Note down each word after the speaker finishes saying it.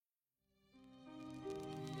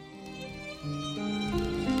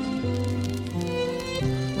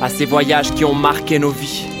à ces voyages qui ont marqué nos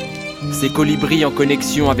vies. C'est Kolibri en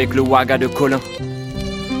connexion avec le Ouaga de Colin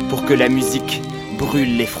pour que la musique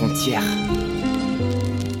brûle les frontières.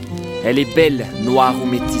 Elle est belle, noire ou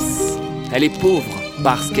métisse. Elle est pauvre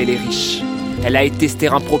parce qu'elle est riche. Elle a été ce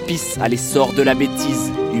terrain propice à l'essor de la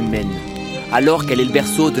bêtise humaine. Alors qu'elle est le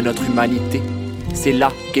berceau de notre humanité. C'est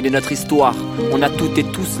là qu'elle est notre histoire. On a toutes et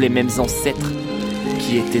tous les mêmes ancêtres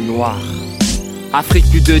qui étaient noirs. Afrique,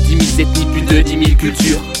 plus de 10 000 ethnies, plus de 10 000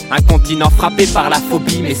 cultures. Un continent frappé par la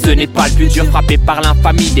phobie, mais ce n'est pas le plus dur. Frappé par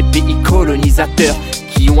l'infamie des pays colonisateurs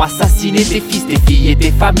qui ont assassiné des fils, des filles et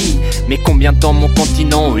des familles. Mais combien de temps mon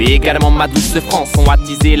continent et également ma douce France ont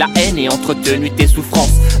attisé la haine et entretenu tes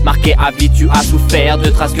souffrances. Marqué à vie, tu as souffert de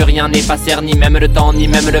traces que rien n'efface, ni même le temps, ni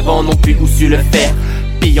même le vent n'ont pu ou su le faire.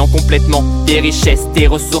 Pillant complètement tes richesses, tes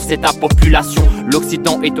ressources et ta population.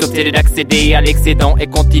 L'Occident est obsédé d'accéder à l'excédent et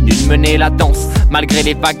continue de mener la danse. Malgré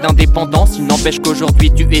les vagues d'indépendance, il n'empêche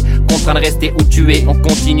qu'aujourd'hui tu es contraint de rester où tu es. On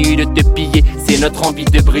continue de te piller, c'est notre envie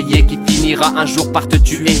de briller qui finira un jour par te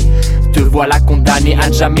tuer. Te voilà condamné à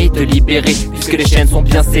ne jamais te libérer, puisque les chaînes sont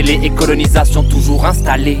bien scellées et colonisation toujours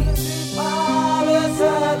installée.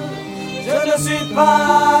 Je ne suis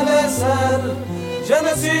pas le seul. Je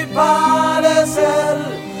ne suis pas le seul,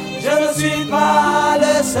 je ne suis pas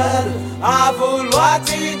le seul à vouloir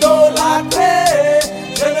t'idolâtrer.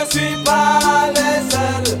 Je ne suis pas le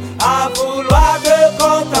seul à vouloir te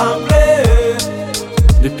contempler.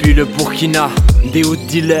 Depuis le Burkina, D-oud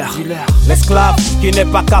dealer. L'esclave qui n'est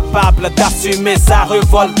pas capable d'assumer sa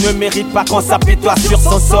révolte ne mérite pas qu'on s'apitoie sur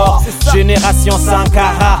son sort. Génération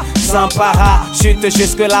Sankara, sans para, chute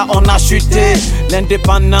jusque là on a chuté.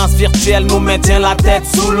 L'indépendance virtuelle nous maintient la tête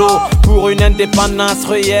sous l'eau. Pour une indépendance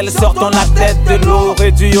réelle, sortons la tête de l'eau.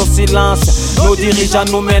 Réduit au silence, nos dirigeants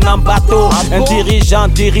nous mènent en bateau. Un dirigeant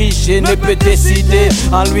dirige et ne peut décider.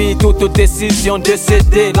 En lui toute décision de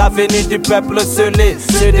céder l'avenir du peuple scellé.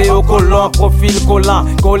 Cédé au colon, profil collant,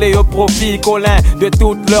 collé au profil colin de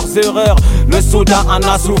toutes leurs erreurs. Le Soudan en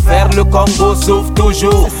a souffert, le Congo souffre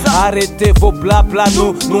toujours. Arrêtez vos blabla,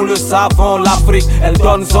 nous le savons. L'Afrique, elle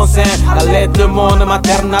donne son sein à l'aide de mon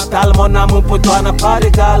mater natal. Mon amour pour toi n'a pas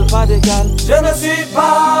d'égal, pas d'égal. Je ne suis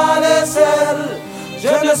pas le seul,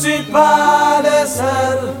 je ne suis pas le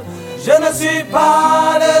seul, je ne suis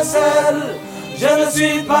pas le seul, je ne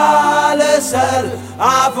suis pas le seul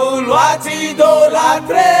à vouloir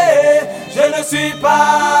t'idolâtrer. Je ne suis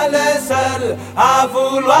pas le seul à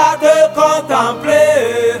vouloir te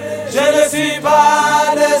contempler. Je ne suis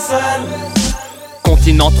pas le seul.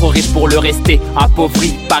 Continent trop riche pour le rester,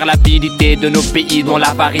 appauvri par l'avidité de nos pays dont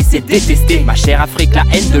l'avarice est détestée. Ma chère Afrique, la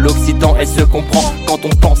haine de l'Occident, elle se comprend quand on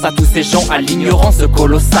pense à tous ces gens à l'ignorance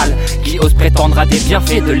colossale qui osent prétendre à des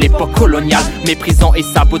bienfaits de l'époque coloniale, méprisant et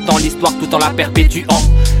sabotant l'histoire tout en la perpétuant.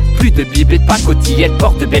 Plus de Bible et de pacotille, elle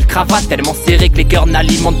porte de belles cravates tellement serrées que les cœurs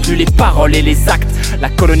n'alimentent plus les paroles et les actes. La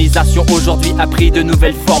colonisation aujourd'hui a pris de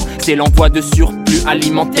nouvelles formes. C'est l'envoi de surplus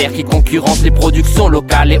alimentaires qui concurrencent les productions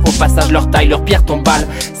locales et au passage leur taille, leur pierre tombale.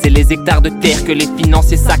 C'est les hectares de terre que les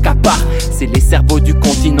financiers s'accaparent. C'est les cerveaux du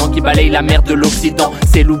continent qui balayent la mer de l'Occident.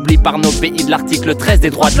 C'est l'oubli par nos pays de l'article 13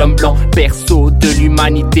 des droits de l'homme blanc. Berceau de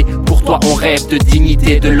l'humanité, pour toi on rêve de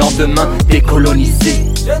dignité, de lendemain décolonisé.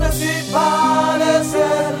 Je ne suis pas le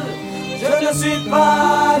seul, je ne suis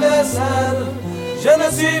pas le seul, je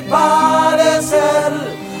ne suis pas le seul,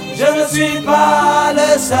 je ne suis pas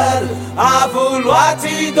le seul à vouloir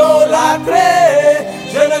t'idolâtrer.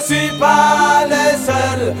 Je ne suis pas le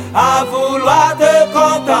seul à vouloir te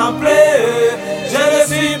contempler.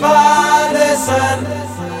 Je ne suis pas le seul.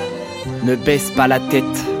 Ne baisse pas la tête,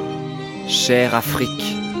 chère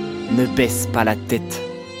Afrique, ne baisse pas la tête,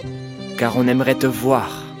 car on aimerait te voir,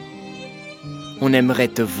 on aimerait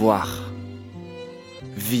te voir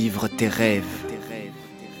vivre tes rêves,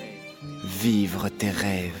 vivre tes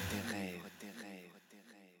rêves.